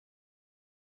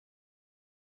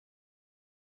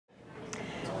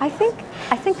I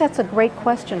think that's a great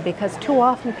question, because too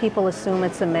often people assume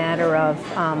it's a matter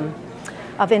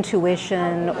of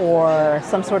intuition or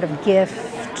some sort of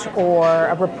gift or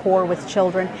a rapport with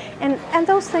children, and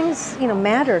those things, you know,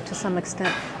 matter to some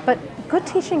extent. But good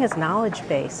teaching is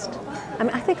knowledge-based. I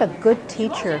mean, I think a good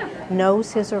teacher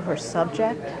knows his or her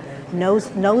subject,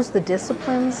 knows the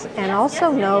disciplines, and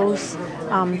also knows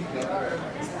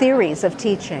theories of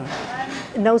teaching.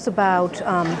 Knows about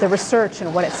the research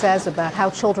and what it says about how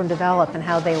children develop and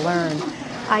how they learn.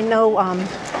 I know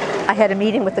I had a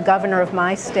meeting with the governor of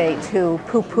my state who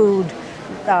poo-pooed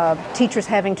teachers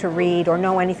having to read or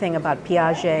know anything about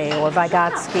Piaget or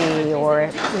Vygotsky or,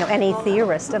 you know, any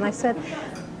theorist, and I said,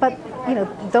 but, you know,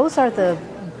 those are the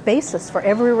basis for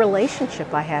every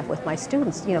relationship I have with my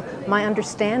students. You know, my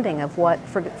understanding of what,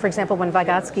 for example, when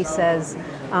Vygotsky says,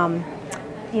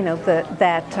 you know,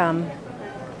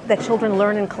 that children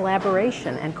learn in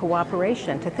collaboration and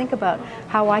cooperation, to think about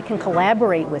how I can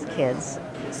collaborate with kids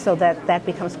so that that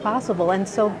becomes possible. And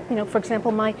so, you know, for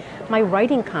example, my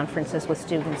writing conferences with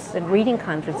students and reading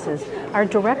conferences are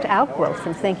direct outgrowth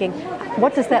from thinking,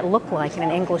 what does that look like in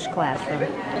an English classroom?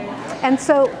 And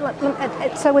so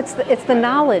it's the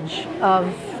knowledge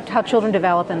of how children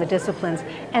develop and the disciplines,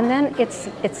 and then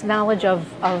it's knowledge of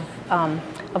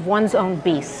one's own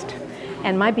beast.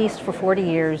 And my beast for 40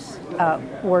 years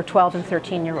were 12 and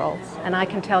 13-year-olds, and I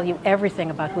can tell you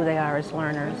everything about who they are as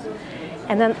learners.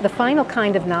 And then the final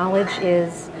kind of knowledge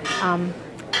is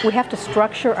we have to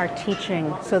structure our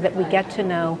teaching so that we get to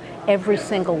know every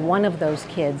single one of those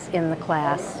kids in the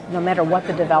class, no matter what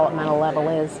the developmental level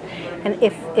is. And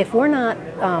if we're not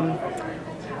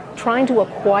trying to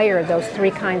acquire those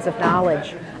three kinds of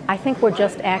knowledge, I think we're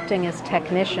just acting as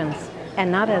technicians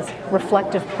and not as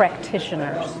reflective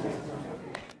practitioners.